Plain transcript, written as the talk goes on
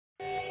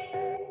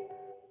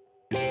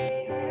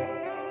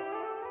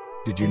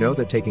Did you know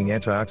that taking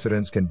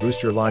antioxidants can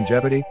boost your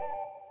longevity?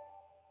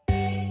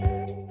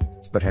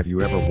 But have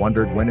you ever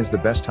wondered when is the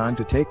best time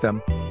to take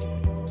them?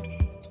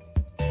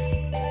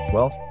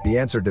 Well, the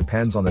answer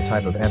depends on the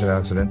type of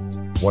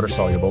antioxidant,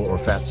 water-soluble or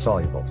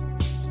fat-soluble.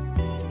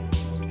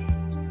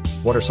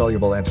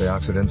 Water-soluble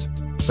antioxidants,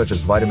 such as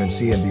vitamin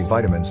C and B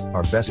vitamins,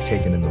 are best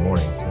taken in the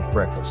morning with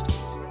breakfast.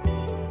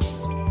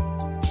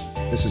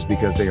 This is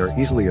because they are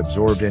easily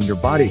absorbed and your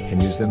body can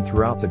use them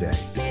throughout the day.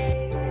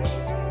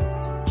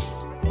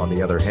 On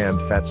the other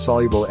hand,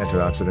 fat-soluble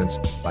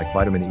antioxidants, like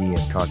vitamin E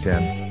and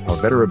CoQ10, are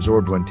better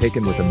absorbed when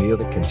taken with a meal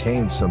that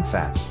contains some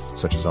fat,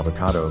 such as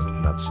avocado,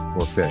 nuts,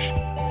 or fish.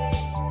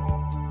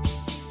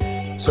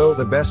 So,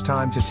 the best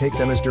time to take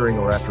them is during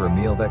or after a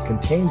meal that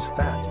contains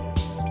fat.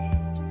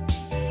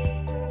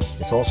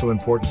 It's also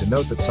important to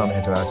note that some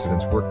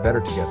antioxidants work better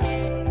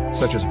together,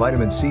 such as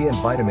vitamin C and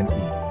vitamin E.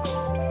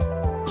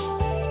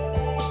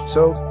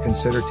 So,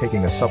 consider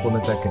taking a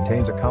supplement that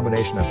contains a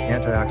combination of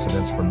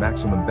antioxidants for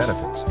maximum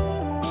benefits.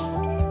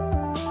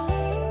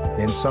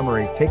 In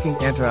summary, taking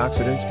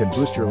antioxidants can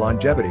boost your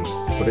longevity,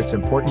 but it's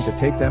important to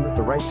take them at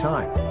the right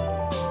time.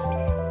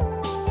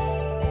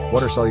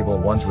 Water-soluble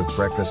ones with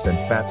breakfast and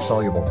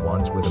fat-soluble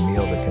ones with a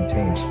meal that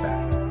contains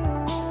fat.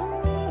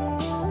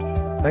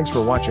 Thanks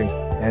for watching,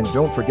 and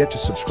don't forget to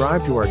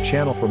subscribe to our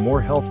channel for more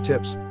health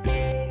tips.